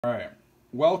All right,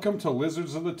 welcome to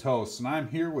Lizards of the Toast, and I'm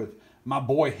here with my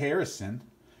boy Harrison,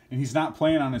 and he's not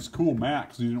playing on his cool Mac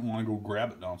because he didn't want to go grab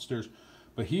it downstairs,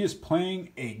 but he is playing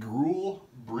a Gruul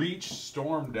Breach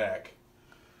Storm deck,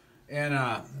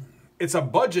 and it's a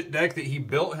budget deck that he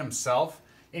built himself,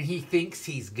 and he thinks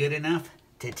he's good enough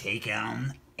to take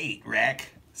on 8-rack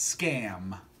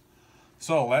Scam.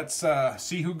 So let's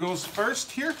see who goes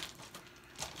first here.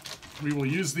 We will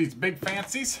use these big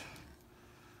fancies.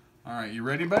 All right, you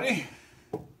ready, buddy?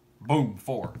 Boom,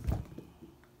 4.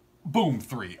 Boom,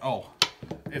 3. Oh,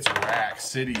 it's Rack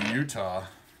City, Utah.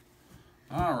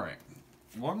 All right.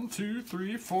 1, 2,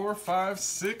 3, 4, 5,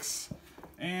 6,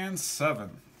 and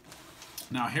 7.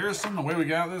 Now, Harrison, the way we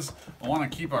got this, I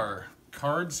want to keep our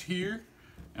cards here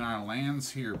and our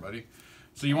lands here, buddy.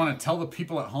 So you want to tell the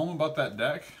people at home about that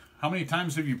deck? How many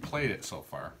times have you played it so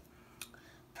far?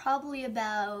 Probably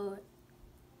about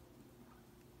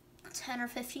 10 or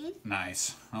 15.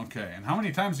 Nice. Okay. And how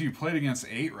many times have you played against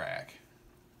 8-rack?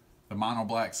 The mono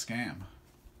black Scam?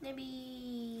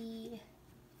 Maybe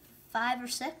 5 or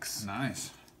 6.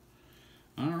 Nice.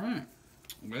 All right.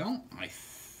 Well, I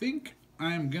think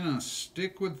I'm going to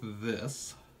stick with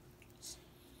this.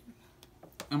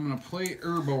 I'm going to play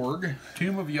Urborg,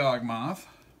 Tomb of Yawgmoth.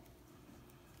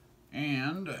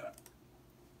 And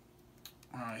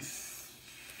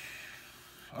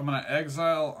I'm going to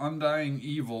exile Undying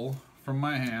Evil from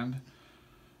my hand.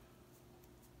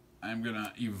 I'm going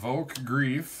to evoke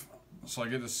Grief, so I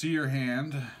get to see your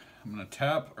hand. I'm going to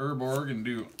tap Urborg and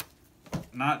do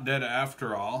Not Dead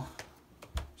After All.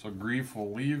 So Grief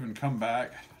will leave and come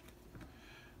back.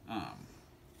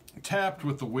 Tapped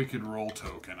with the Wicked Roll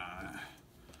token on it.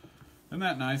 Isn't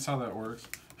that nice how that works?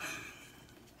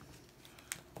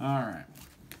 Alright.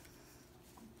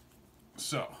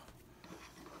 So,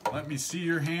 let me see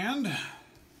your hand,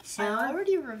 sir. I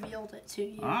already revealed it to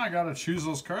you. I gotta choose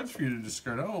those cards for you to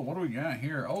discard. Oh, what do we got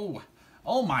here? Oh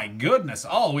my goodness.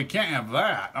 Oh, we can't have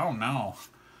that. Oh no.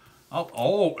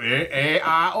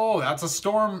 Oh, that's a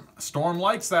Storm. Storm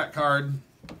likes that card.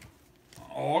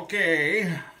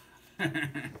 Okay.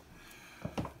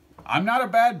 I'm not a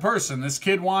bad person. This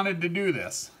kid wanted to do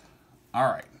this. All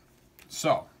right.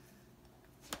 So.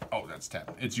 Oh, that's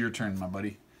tap. It's your turn, my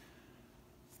buddy.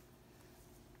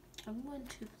 I'm going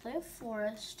to play a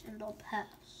forest and I'll pass.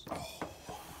 Oh.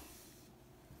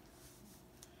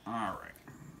 All right.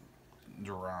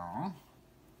 Draw.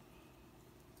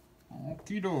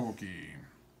 Okie dokie.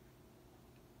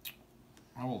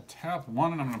 I will tap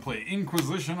 1 and I'm going to play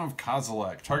Inquisition of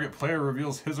Kozilek. Target player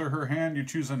reveals his or her hand. You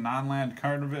choose a non-land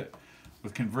card of it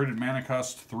with converted mana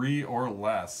cost 3 or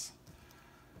less.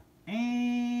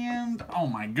 And, oh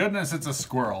my goodness, it's a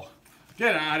squirrel.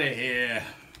 Get out of here.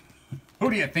 Who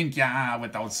do you think you are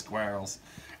with those squirrels?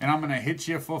 And I'm going to hit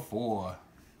you for 4.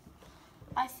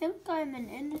 I think I'm an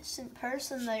innocent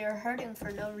person that you're hurting for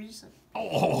no reason.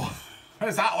 Oh,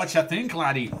 is that what you think,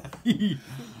 laddie?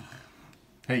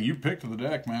 Hey, you picked the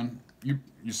deck, man. You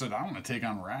said, I want to take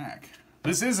on Rack.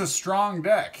 This is a strong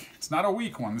deck. It's not a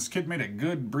weak one. This kid made a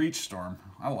good Breach Storm.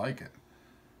 I like it.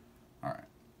 All right.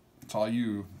 It's all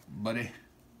you, buddy.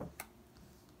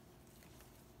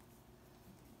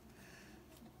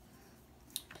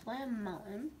 Play a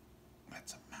mountain.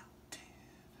 That's a mountain.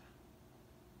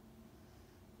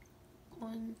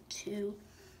 Going to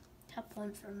tap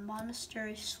 1 for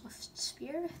Monastery Swift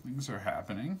Spear. Things are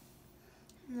happening.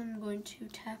 And then I'm going to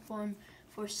tap 1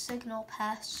 for Signal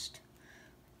Past.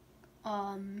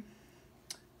 No.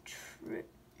 It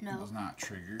does not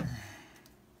trigger.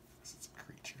 It's a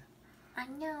creature. I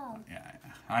know. Yeah,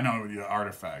 I know the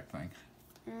artifact thing.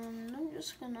 And I'm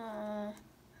just gonna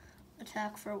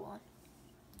attack for 1.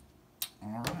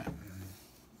 All right.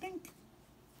 Think.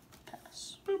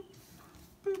 Pass. Boop.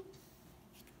 Boop.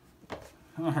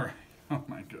 All right. Oh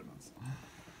my goodness.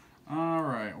 All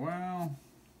right. Well,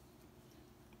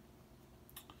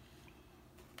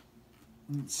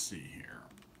 let's see here.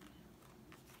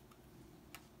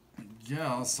 I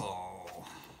guess I'll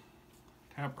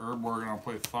tap Urborg and I'll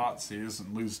play Thoughtseize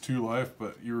and lose 2 life,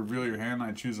 but you reveal your hand and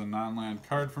I choose a non-land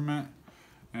card from it.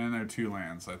 And they're 2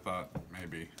 lands, I thought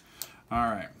maybe.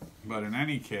 Alright, but in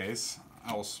any case,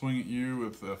 I will swing at you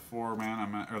with the 4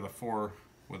 mana, or the 4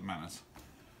 with menace.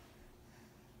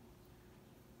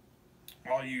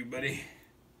 All you, buddy.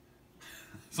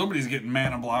 Somebody's getting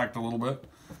mana blocked a little bit.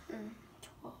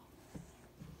 12.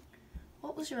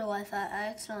 What was your life at? I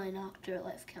accidentally knocked your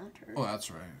life counter. Oh,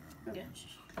 that's right. Okay.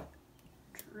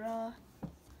 Draw.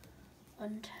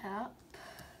 Untap.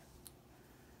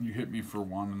 You hit me for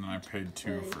 1 and then I paid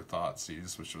 2 for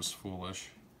Thoughtseize, which was foolish.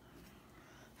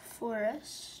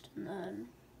 Forest, and then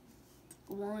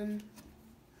 1,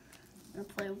 I'm going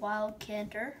to play Wild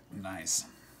Canter. Nice.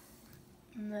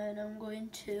 And then I'm going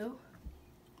to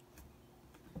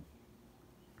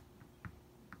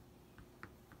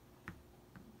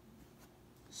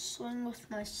swing with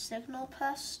my Signal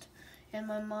Pest and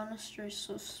my Monastery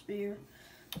Swift Spear.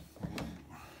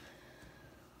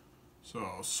 So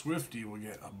Swifty will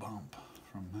get a bump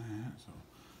from that. So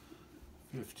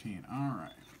 15. All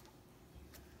right.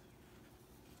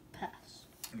 Pass.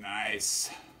 Nice.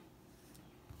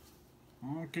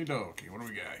 Okie dokie. What do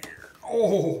we got here?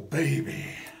 Oh, baby.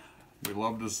 We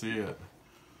love to see it.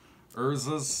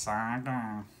 Urza's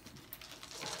Saga.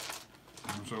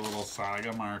 There's our little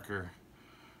Saga marker.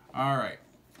 All right.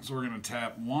 So we're going to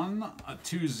tap one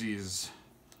twosies.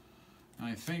 And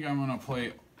I think I'm going to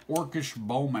play Orcish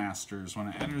Bowmasters. When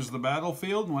it enters the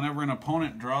battlefield, whenever an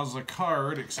opponent draws a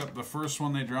card, except the first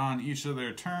one they draw on each of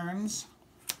their turns,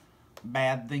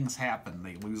 bad things happen.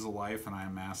 They lose a life and I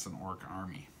amass an orc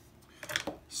army.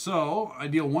 So, I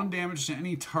deal 1 damage to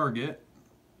any target.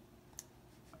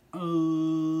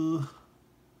 I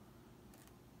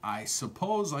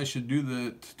suppose I should do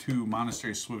the 2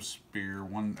 Monastery Swift Spear.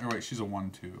 One, or wait, she's a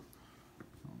 1/2.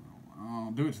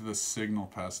 I'll do it to the Signal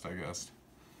Pest, I guess.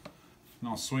 And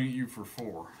I'll swing at you for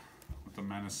 4 with the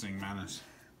Menacing Menace.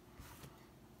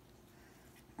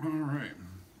 Alright.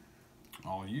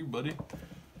 All you, buddy.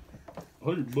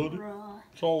 Hey, buddy.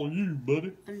 It's all you,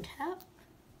 buddy. Untap.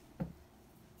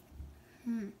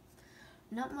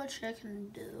 Not much I can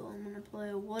do. I'm going to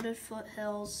play Wooded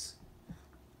Foothills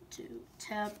to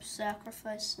tap,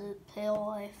 sacrifice it, Pale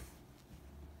Life.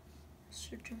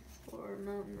 Searching for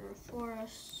mountain or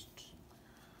forest.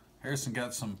 Harrison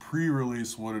got some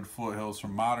pre-release Wooded Foothills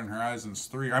from Modern Horizons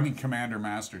 3. I mean Commander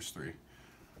Masters 3.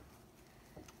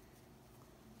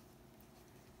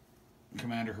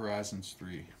 Commander Horizons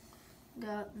 3.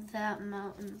 Got that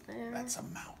mountain there. That's a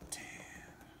mountain.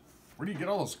 Where do you get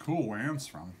all those cool lands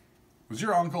from? Was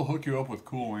your uncle hook you up with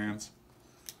cool lands?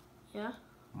 Yeah.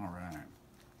 Alright.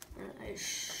 And I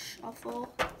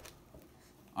shuffle.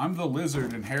 I'm the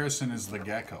lizard and Harrison is the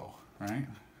gecko, right?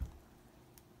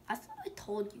 I thought I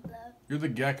told you that. You're the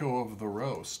gecko of the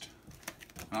roast.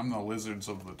 I'm the lizards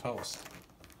of the toast.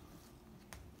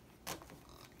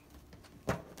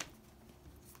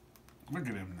 Look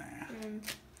at him there.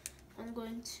 I'm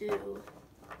going to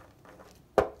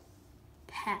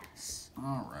pass.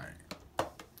 Alright.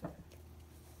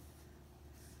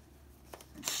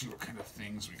 Let's see what kind of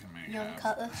things we can make. You want to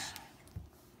cut this?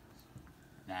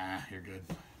 Nah, you're good.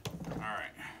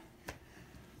 Alright.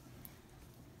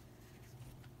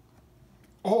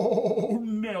 Oh,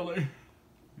 Nelly. Do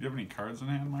you have any cards in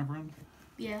hand, my friend?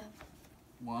 Yeah.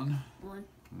 1. 1.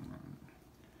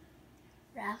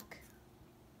 Rack.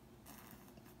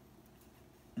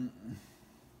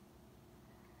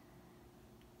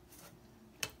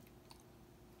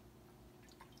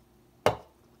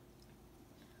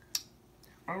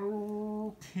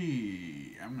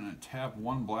 Okay, I'm going to tap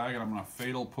 1 black and I'm going to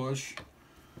Fatal Push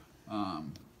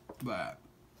that.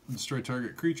 Destroy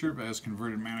target creature if it has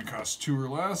converted mana cost 2 or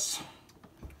less.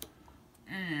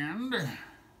 And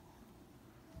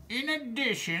in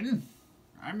addition,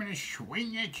 I'm going to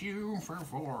swing at you for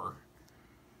 4.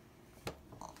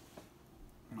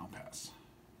 And I'll pass.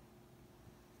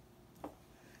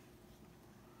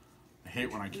 I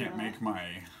hate when I can't make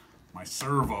my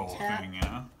servo thing, you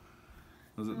know?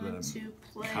 Was it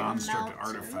the construct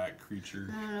artifact creature?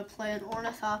 I'm going to play an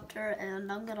Ornithopter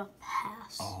and I'm going to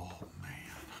pass. Oh, man.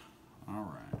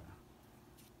 Alright.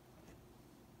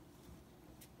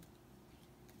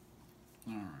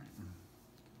 Alright.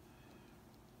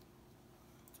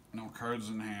 No cards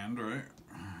in hand, right?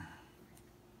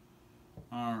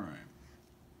 Alright.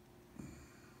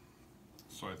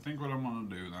 So I think what I'm going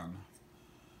to do then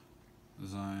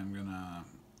is I'm going to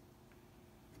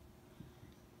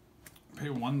pay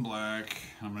 1 black.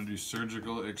 I'm going to do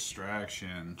Surgical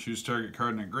Extraction. Choose target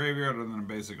card in a graveyard other than a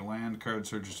basic land card.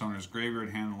 Search its owner's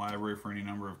graveyard, hand, and library for any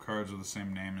number of cards with the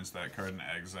same name as that card and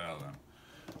exile them.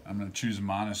 I'm going to choose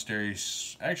Monastery.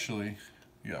 Actually,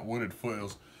 you got Wooded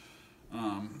Foothills.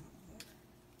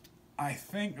 I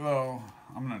think, though,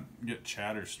 I'm going to get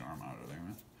Chatterstorm out of there,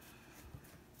 man.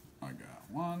 I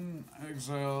got 1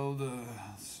 exiled.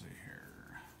 Let's see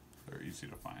here. They're easy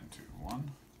to find, too.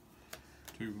 1,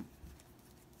 2,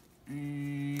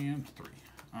 and 3.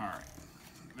 Alright.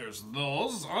 There's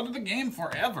those. Out of the game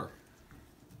forever.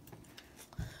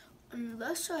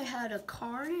 Unless I had a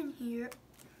card in here.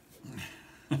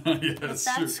 Yeah,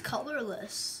 that's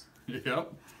colorless.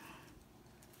 Yep.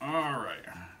 Alright.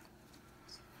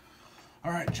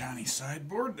 Alright, Johnny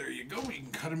Sideboard. There you go. You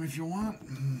can cut him if you want.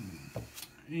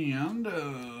 And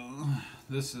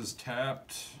this is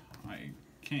tapped. I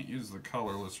can't use the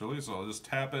colorless really, so I'll just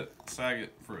tap it, sag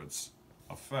it for its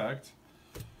effect.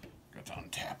 Got to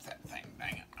untap that thing,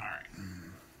 dang it. Alright.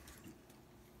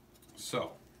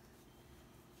 So.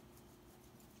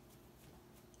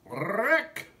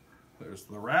 Rack! There's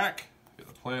the rack. Get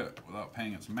to play it without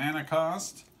paying its mana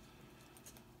cost.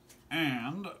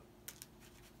 And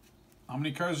how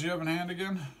many cards do you have in hand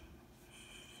again?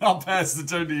 I'll pass the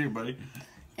turn to you, buddy.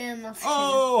 And the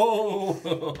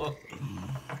Oh!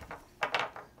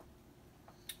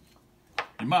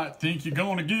 You might think you're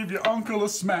gonna give your uncle a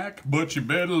smack, but you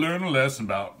better learn a lesson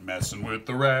about messing with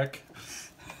the rack.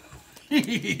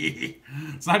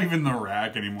 It's not even the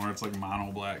rack anymore, it's like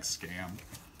mono black scam.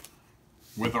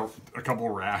 With a couple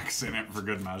racks in it for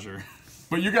good measure.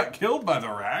 But you got killed by the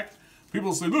rack.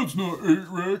 People say, that's not 8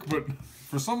 rack, but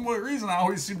for some reason I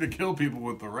always seem to kill people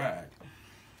with the rack.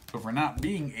 So for not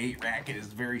being 8 rack, it is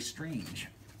very strange.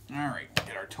 Alright,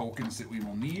 get our tokens that we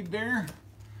will need there.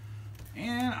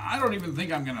 And I don't even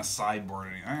think I'm gonna sideboard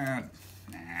any.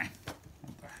 Nah.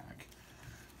 What the heck?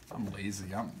 I'm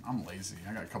lazy. I'm lazy.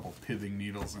 I got a couple pithing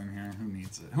needles in here. Who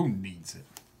needs it? Who needs it?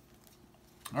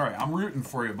 Alright, I'm rooting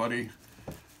for you, buddy.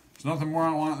 There's nothing more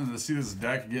I want than to see this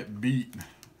deck get beat.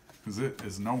 Because it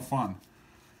is no fun.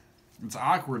 It's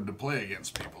awkward to play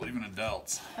against people, even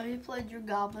adults. Have you played your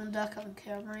Goblin deck on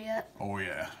camera yet? Oh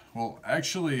yeah. Well,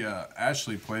 actually,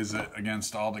 Ashley plays it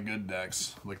against all the good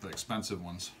decks, like the expensive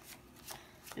ones.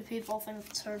 Do people think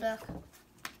it's her deck?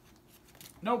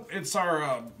 Nope, it's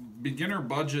our beginner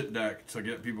budget deck to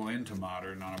get people into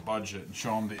Modern on a budget and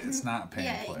show them that it's not pay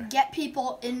and play. Yeah, get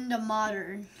people into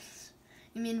Modern.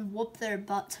 You mean whoop their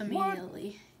butts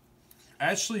immediately. What?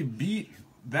 Ashley beat...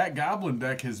 That Goblin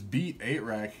deck has beat 8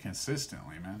 rack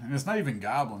consistently, man. And it's not even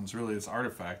Goblins, really. It's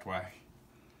Artifact Whack.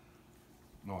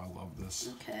 Oh, I love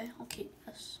this. Okay, I'll keep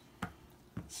this.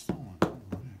 Stolen. Oh,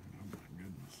 my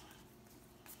goodness.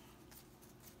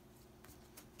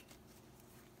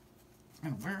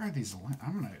 Man, where are these?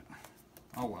 I'm gonna.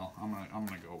 Oh well, I'm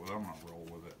gonna go with it. I'm gonna roll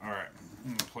with it. All right,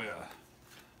 I'm gonna play a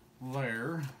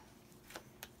lair.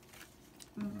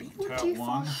 Tap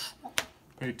 1.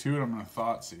 Pay 2, and I'm gonna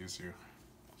Thought Seize you.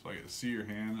 So I get to see your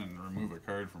hand and remove a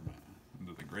card from it.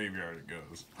 Into the graveyard it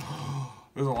goes.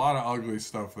 There's a lot of ugly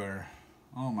stuff there.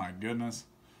 Oh my goodness.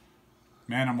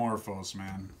 Manamorphose,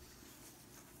 man.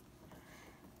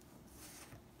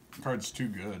 Card's too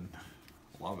good.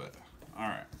 Love it.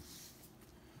 Alright.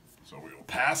 So we will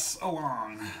pass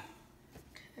along.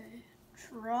 Okay.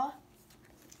 Draw.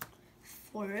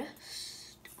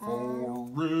 Forest.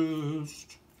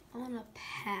 Forest. I'm gonna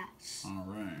pass.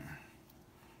 Alright.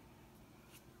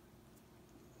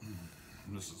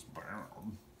 This is bad.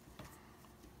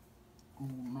 Oh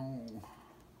no.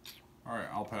 Alright,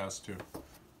 I'll pass too.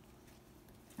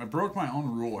 I broke my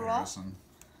own rule, Harrison.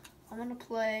 I'm gonna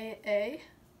play a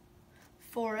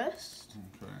forest.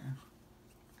 Okay.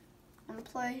 I'm gonna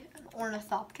play an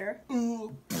ornithopter.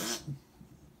 Ooh.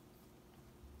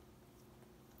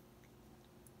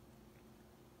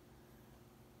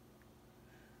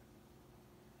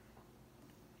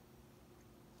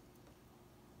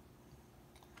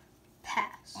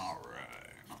 Pass. Alright.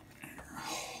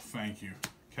 Oh, thank you.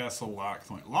 Castle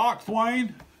Lockthwain.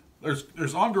 Lockthwain! There's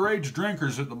underage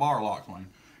drinkers at the bar, Lockthwain.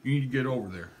 You need to get over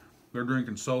there. They're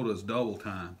drinking sodas double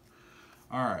time.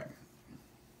 Alright.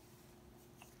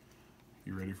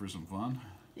 You ready for some fun?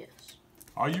 Yes.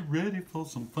 Are you ready for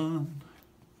some fun?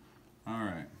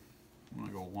 Alright. I'm going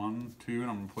to go 1, 2, and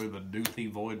I'm going to play the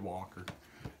Doothy Voidwalker.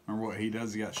 Remember what he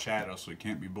does? He got shadow, so he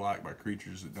can't be blocked by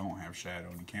creatures that don't have shadow,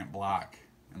 and he can't block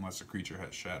unless the creature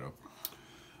has shadow.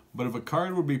 But if a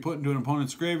card would be put into an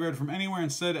opponent's graveyard from anywhere,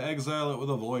 instead exile it with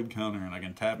a void counter, and I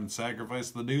can tap and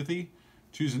sacrifice the Doothy.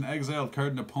 Choose an exiled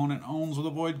card an opponent owns with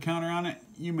a void counter on it.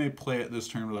 You may play it this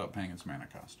turn without paying its mana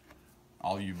cost.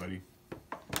 All you, buddy.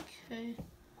 Okay.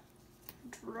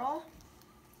 Draw.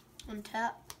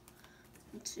 Untap.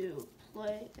 To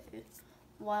play a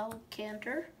Wild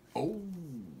Canter. Oh,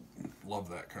 love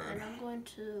that card. And I'm going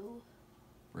to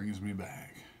Brings me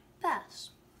back. pass.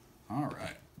 All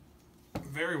right.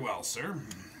 Very well, sir.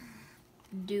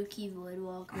 Dookie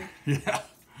Voidwalker. Yeah,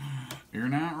 you're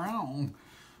not wrong.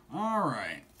 All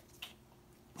right.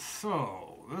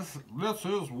 So this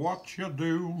is what you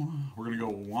do. We're gonna go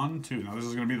 1, 2. Now this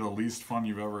is gonna be the least fun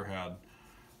you've ever had.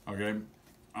 Okay,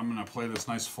 I'm gonna play this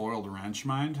nice foiled Wrench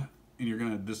Mind, and you're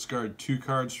gonna discard 2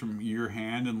 cards from your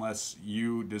hand unless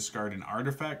you discard an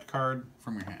artifact card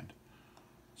from your hand.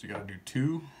 So you gotta do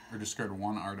 2 or discard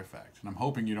 1 artifact, and I'm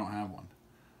hoping you don't have one.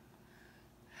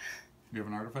 Do you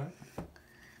have an artifact?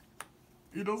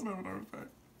 He doesn't have an artifact.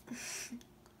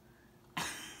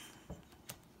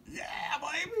 Yeah,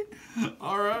 baby!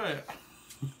 All right.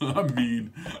 I'm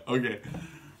mean. Okay.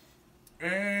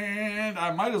 And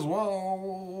I might as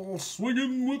well swing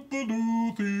in with the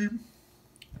doozy.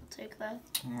 I'll take that.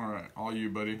 All right, all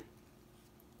you, buddy.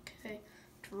 Okay,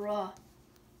 draw.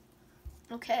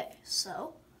 Okay,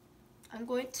 so I'm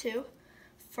going to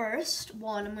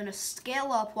I'm going to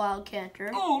scale up Wild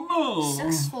Canter. Oh no!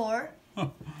 6'4",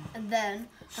 and then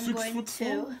I'm going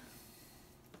to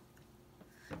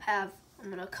I'm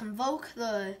going to convoke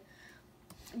the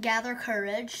Gather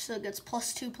Courage, so it gets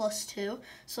 +2/+2,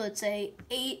 so it's a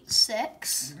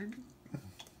 8/6.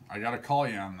 I gotta call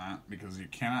you on that because you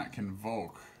cannot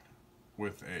convoke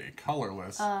with a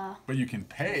colorless, but you can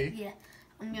pay. Yeah,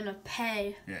 I'm gonna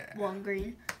pay 1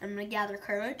 green. I'm gonna Gather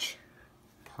Courage.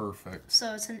 Perfect.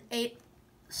 So it's an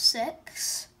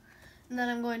 8/6, and then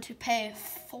I'm going to pay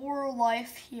 4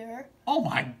 life here. Oh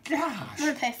my gosh! I'm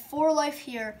gonna pay 4 life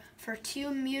here for 2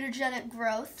 mutagenic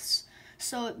growths.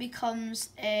 So it becomes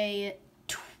a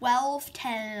 12/10,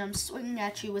 and I'm swinging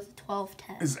at you with a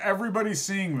 12/10. Is everybody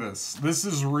seeing this? This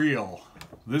is real.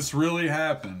 This really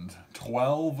happened.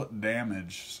 12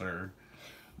 damage, sir.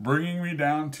 Bringing me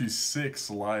down to 6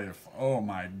 life. Oh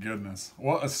my goodness.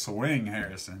 What a swing,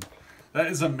 Harrison. That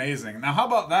is amazing. Now, how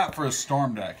about that for a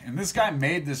Storm deck? And this guy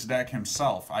made this deck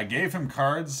himself. I gave him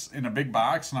cards in a big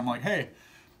box, and I'm like, hey,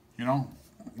 you know,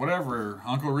 whatever.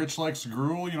 Uncle Rich likes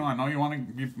Gruul. You know, I know you want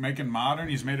to be making Modern.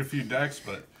 He's made a few decks,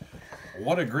 but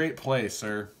what a great play,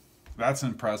 sir. That's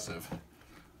impressive.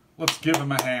 Let's give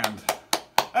him a hand.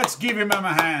 Let's give him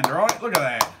a hand, all right? Look at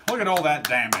that. Look at all that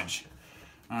damage.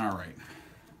 All right.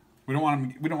 We don't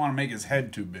want to make his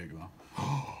head too big, though.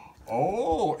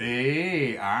 Oh,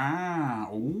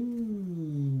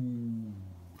 ooh.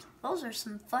 Those are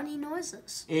some funny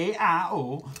noises.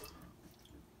 Oh.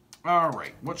 All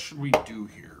right, what should we do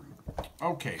here?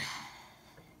 Okay.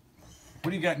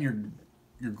 What do you got in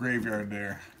your graveyard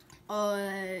there?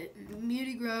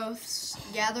 Muty Growths,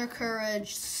 Gather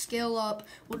Courage, Scale Up,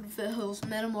 Woodfit Hills,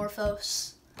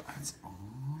 Metamorphose. That's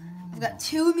I've got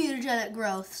 2 mutagenic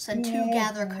growths and 2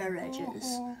 Gather Courages.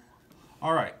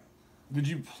 All right. Did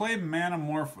you play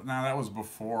Manamorph? Now that was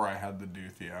before I had the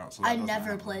Doothie out. So I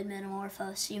never played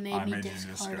Metamorphose. You made me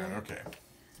discard it. Okay.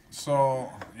 So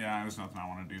yeah, there's nothing I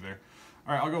want to do there.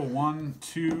 All right, I'll go 1,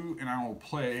 2, and I will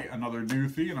play another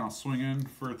Doothie, and I'll swing in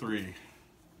for 3.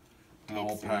 And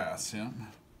I'll pass. Yeah.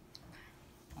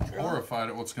 I'm horrified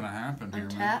at what's going to happen here,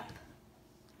 man.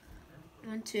 Untap.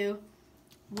 1, 2.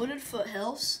 Wooded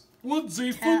Foothills.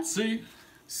 Woodsy footsie.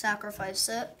 Sacrifice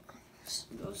it.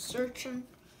 Go searching.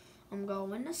 I'm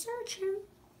going to searching.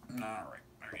 All right,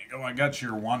 there you go. I got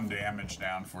your 1 damage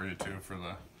down for you too for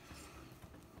the.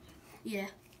 Yeah,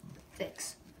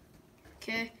 fix.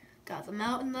 Okay, got the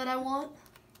mountain that I want.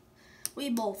 We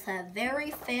both have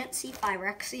very fancy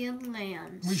Phyrexian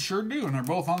lands. We sure do, and they're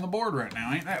both on the board right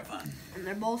now. Ain't that fun? And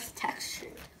they're both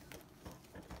textured.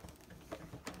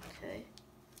 Okay,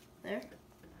 there.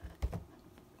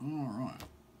 All right,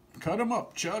 cut them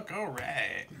up, Chuck. All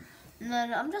right. And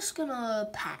then I'm just gonna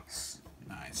pass.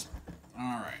 Nice.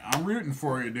 All right, I'm rooting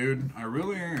for you, dude. I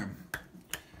really am.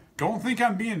 Don't think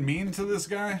I'm being mean to this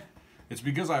guy. It's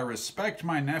because I respect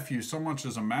my nephew so much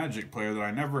as a Magic player that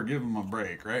I never give him a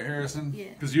break, right, Harrison? Yeah.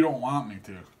 Because you don't want me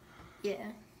to.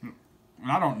 Yeah. And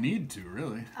I don't need to,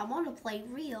 really. I want to play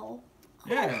real.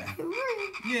 Yeah.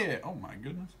 Yeah. Oh my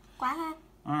goodness. Quack.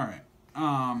 All right.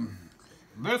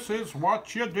 This is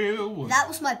what you do. That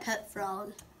was my pet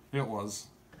frog. It was.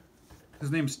 His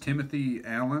name's Timothy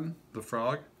Allen, the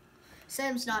frog.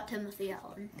 Sam's not Timothy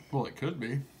Allen. Well, it could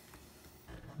be.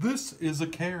 This is a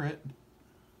carrot.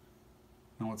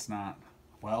 No, it's not.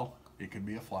 Well, it could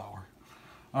be a flower.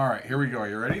 All right, here we go.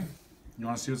 You ready? You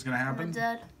want to see what's going to happen? I'm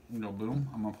dead. You go boom.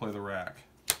 I'm going to play the rack.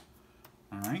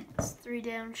 All right. It's 3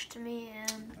 damage to me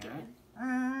and game.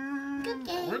 Good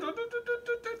game. We're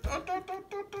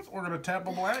going to tap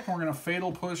a black and we're going to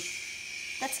fatal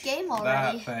push. That's game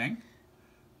already. That thing.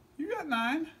 You got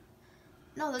 9.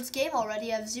 No, that's game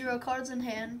already. I have 0 cards in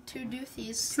hand. 2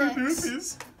 doothies. 6. 2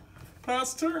 doofies.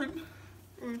 Pass turn.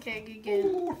 Okay, good game.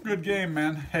 Ooh, good game,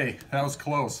 man. Hey, that was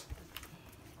close.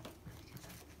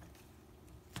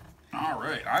 All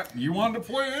right. You wanted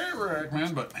to play A-Rack,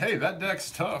 man, but hey, that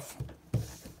deck's tough.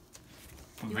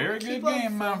 Very good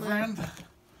game, my friend.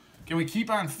 Can we keep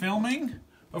on filming?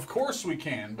 Of course we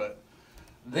can, but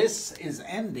this is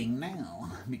ending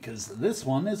now because this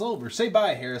one is over. Say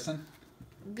bye, Harrison.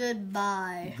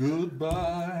 Goodbye.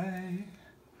 Goodbye.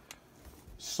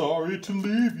 Sorry to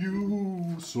leave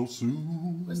you so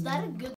soon. Was that a good